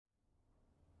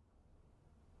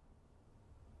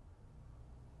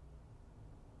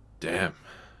Damn,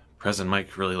 President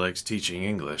Mike really likes teaching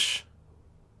English.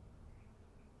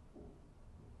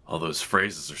 All those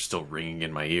phrases are still ringing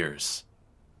in my ears.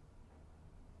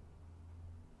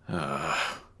 Huh?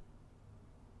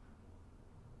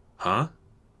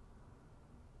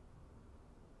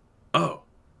 Oh.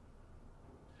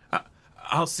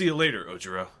 I'll see you later,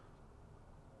 Ojiro.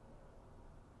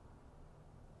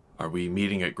 Are we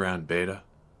meeting at Ground Beta?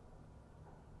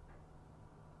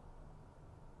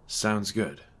 Sounds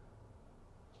good.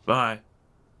 Bye.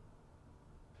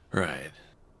 Right.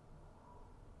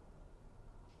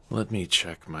 Let me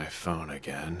check my phone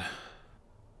again.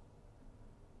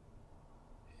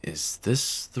 Is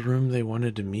this the room they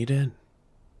wanted to meet in?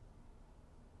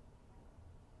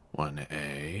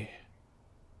 1A,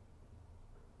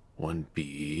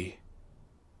 1B,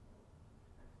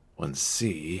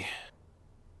 1C.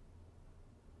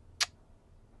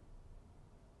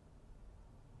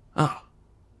 Oh,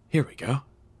 here we go.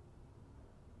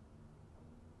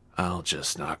 I'll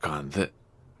just knock on the...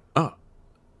 Oh,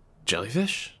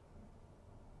 jellyfish?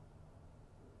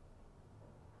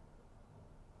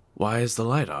 Why is the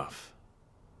light off?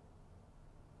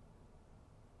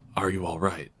 Are you all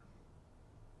right?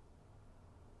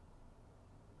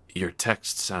 Your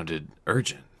text sounded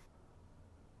urgent.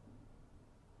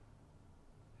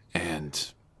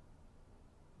 And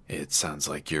it sounds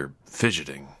like you're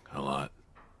fidgeting a lot.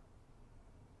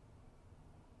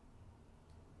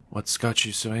 What's got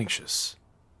you so anxious?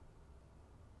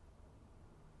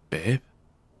 Babe?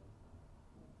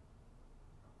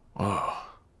 Oh.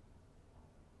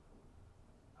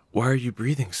 Why are you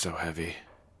breathing so heavy?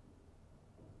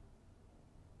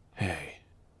 Hey.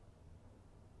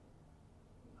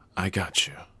 I got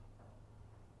you.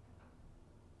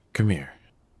 Come here.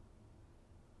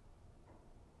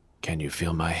 Can you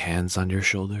feel my hands on your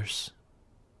shoulders?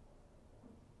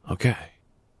 Okay.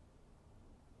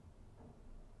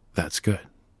 That's good.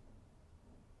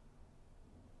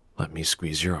 Let me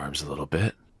squeeze your arms a little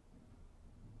bit.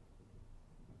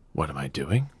 What am I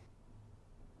doing?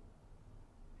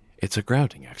 It's a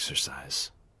grounding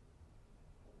exercise.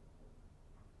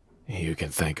 You can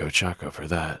thank Ochako for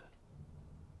that.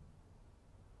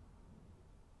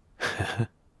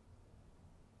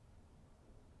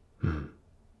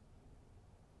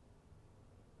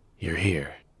 You're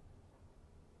here.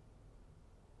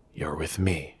 You're with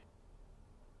me.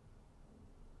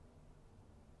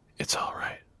 It's all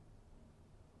right.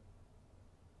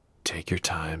 Take your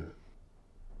time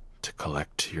to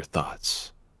collect your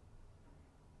thoughts.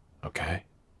 Okay?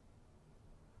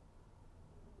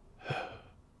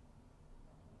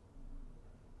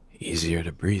 Easier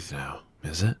to breathe now,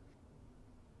 is it?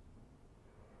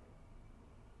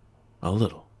 A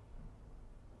little.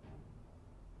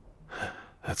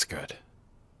 That's good.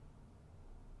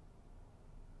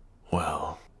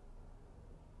 Well,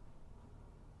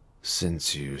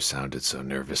 since you sounded so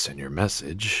nervous in your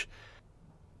message,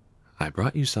 I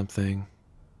brought you something.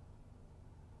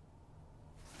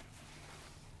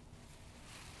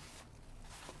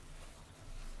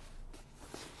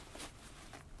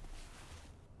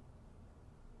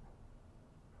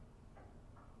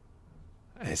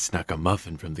 I snuck a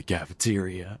muffin from the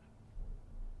cafeteria.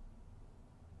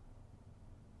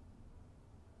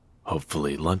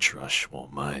 Hopefully Lunch Rush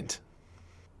won't mind.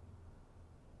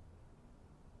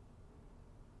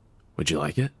 Would you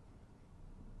like it?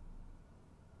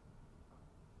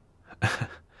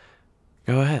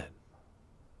 Go ahead.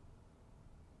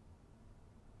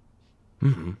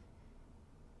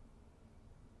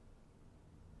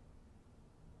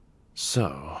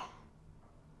 So,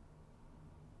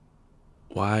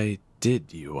 why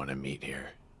did you want to meet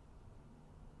here?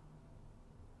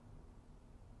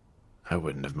 I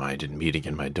wouldn't have minded meeting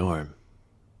in my dorm.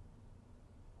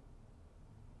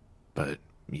 But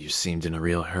you seemed in a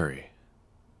real hurry.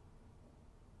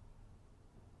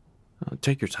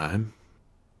 Take your time.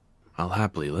 I'll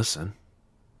happily listen.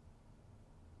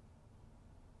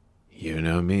 You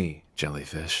know me,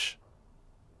 jellyfish.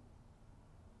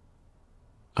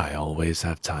 I always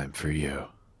have time for you.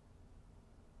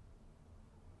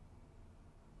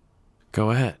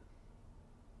 Go ahead.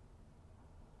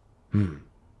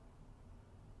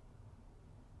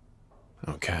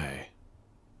 Okay.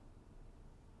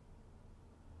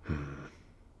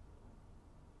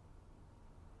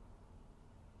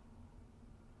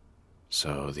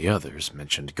 So the others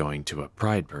mentioned going to a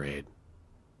pride parade.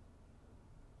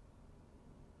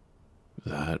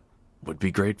 That would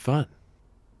be great fun.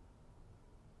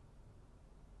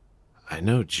 I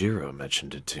know Jiro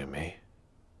mentioned it to me.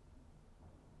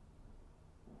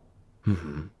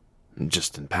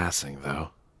 Just in passing, though.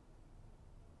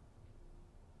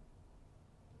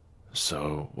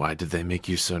 So why did they make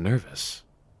you so nervous?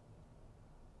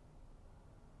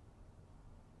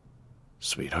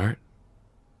 Sweetheart?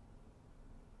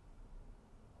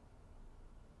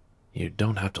 You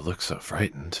don't have to look so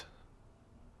frightened.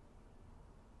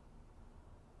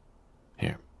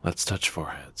 Here, let's touch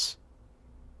foreheads.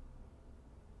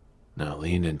 Now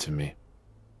lean into me.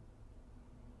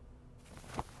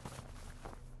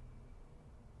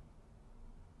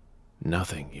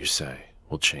 Nothing you say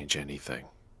will change anything.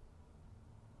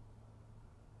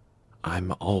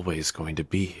 I'm always going to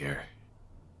be here.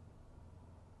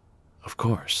 Of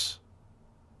course.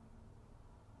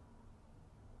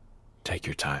 Take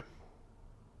your time.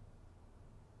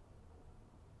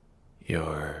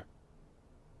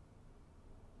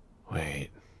 Wait.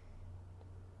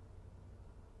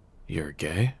 You're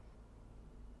gay?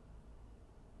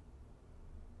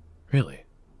 Really?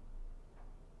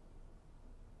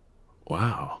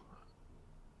 Wow.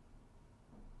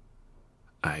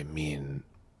 I mean,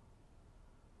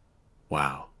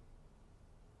 wow.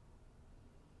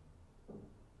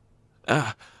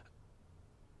 Ah,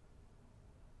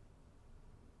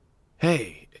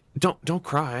 hey, don't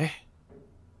cry.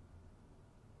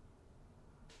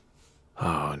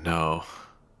 Oh no.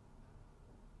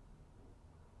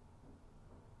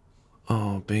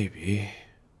 Oh, baby.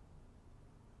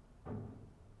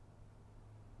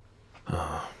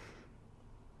 Oh,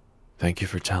 thank you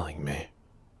for telling me.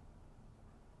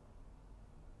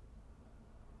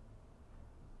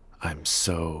 I'm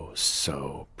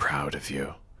so proud of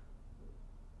you.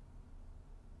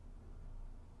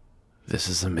 This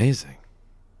is amazing.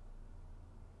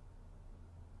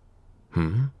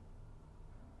 Hmm?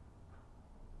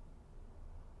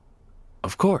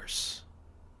 Of course.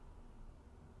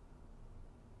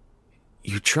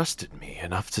 You trusted me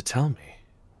enough to tell me.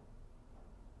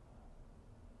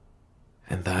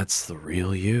 And that's the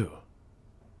real you.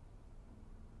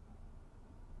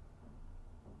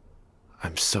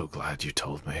 I'm so glad you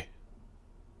told me.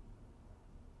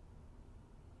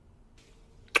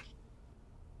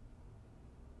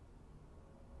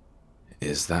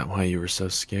 Is that why you were so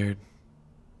scared?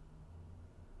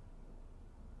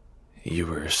 You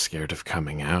were scared of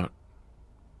coming out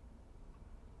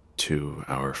to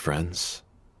our friends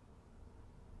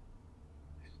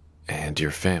and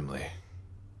your family.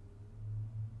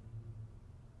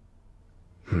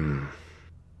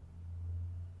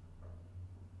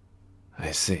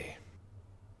 I see.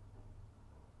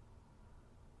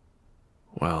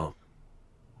 Well,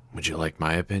 would you like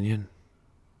my opinion?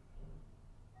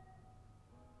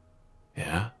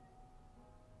 Yeah?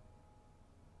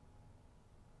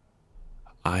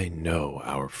 I know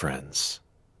our friends.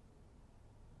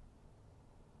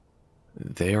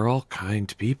 They are all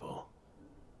kind people.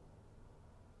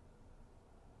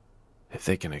 If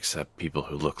they can accept people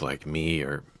who look like me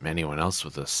or anyone else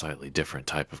with a slightly different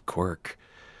type of quirk,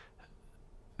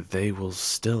 they will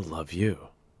still love you.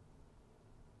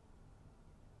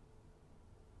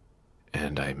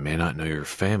 And I may not know your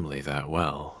family that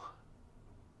well,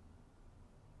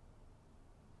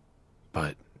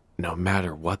 but no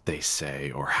matter what they say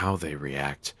or how they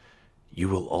react, you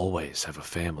will always have a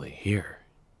family here.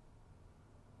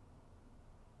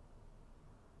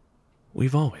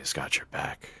 We've always got your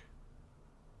back.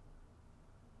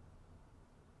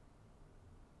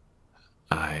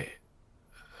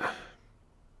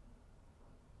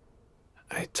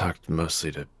 I talked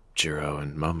mostly to Jiro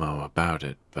and Momo about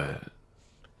it, but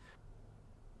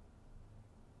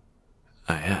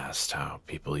I asked how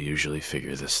people usually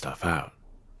figure this stuff out.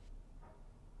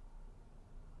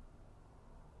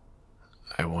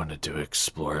 I wanted to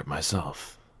explore it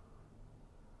myself.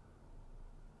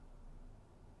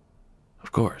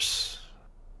 Of course.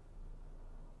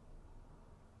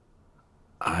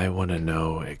 I want to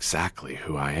know exactly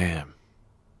who I am.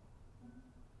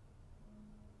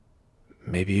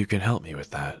 Maybe you can help me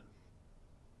with that.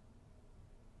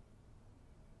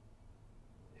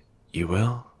 You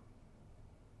will?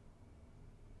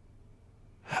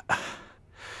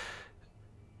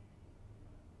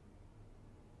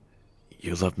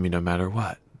 You love me no matter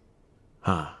what,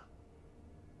 huh?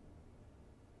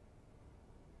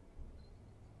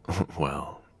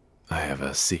 Well, I have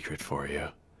a secret for you.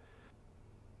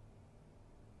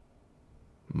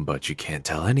 But you can't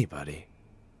tell anybody.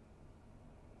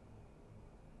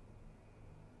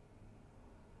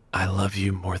 I love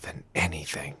you more than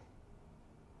anything.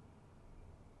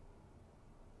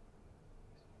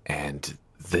 And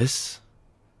this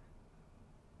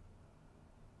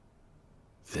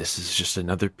is just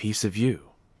another piece of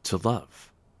you to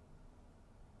love.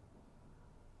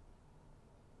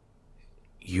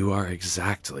 You are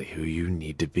exactly who you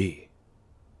need to be.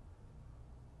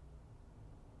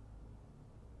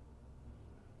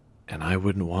 and I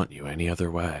wouldn't want you any other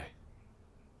way.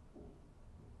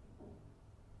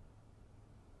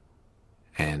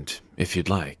 And if you'd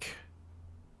like,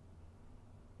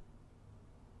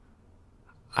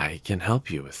 I can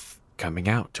help you with coming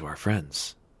out to our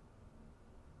friends.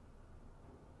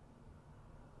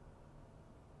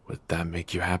 Would that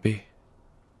make you happy?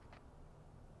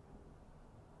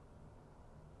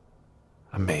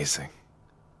 Amazing.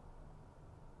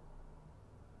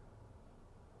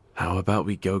 How about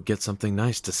we go get something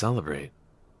nice to celebrate?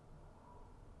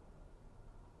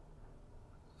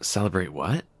 Celebrate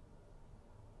what?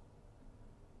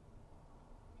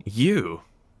 You.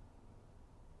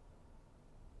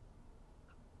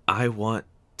 I want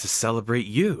to celebrate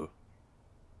you.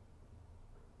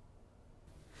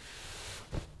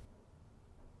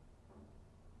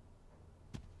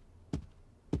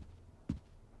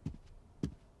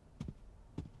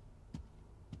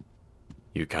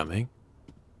 You coming?